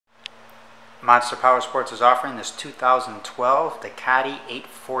Monster Powersports is offering this 2012 Ducati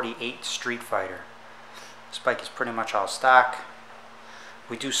 848 Street Fighter. This bike is pretty much all stock.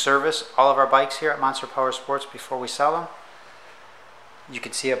 We do service all of our bikes here at Monster Powersports before we sell them. You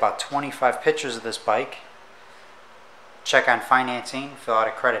can see about 25 pictures of this bike. Check on financing, fill out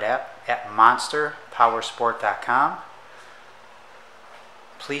a credit app at monsterpowersport.com.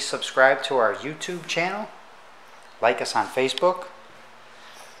 Please subscribe to our YouTube channel. Like us on Facebook.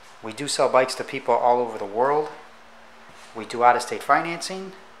 We do sell bikes to people all over the world. We do out-of-state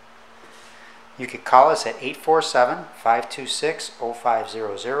financing. You could call us at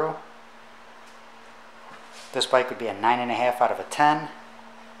 847-526-0500. This bike would be a 9.5 out of a 10.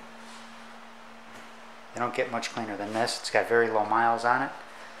 They don't get much cleaner than this. It's got very low miles on it.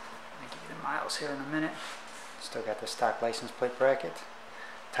 I'll give you the miles here in a minute. Still got the stock license plate bracket.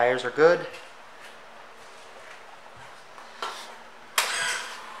 Tires are good.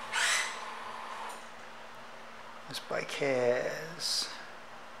 This bike has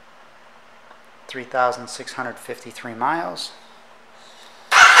 3,653 miles.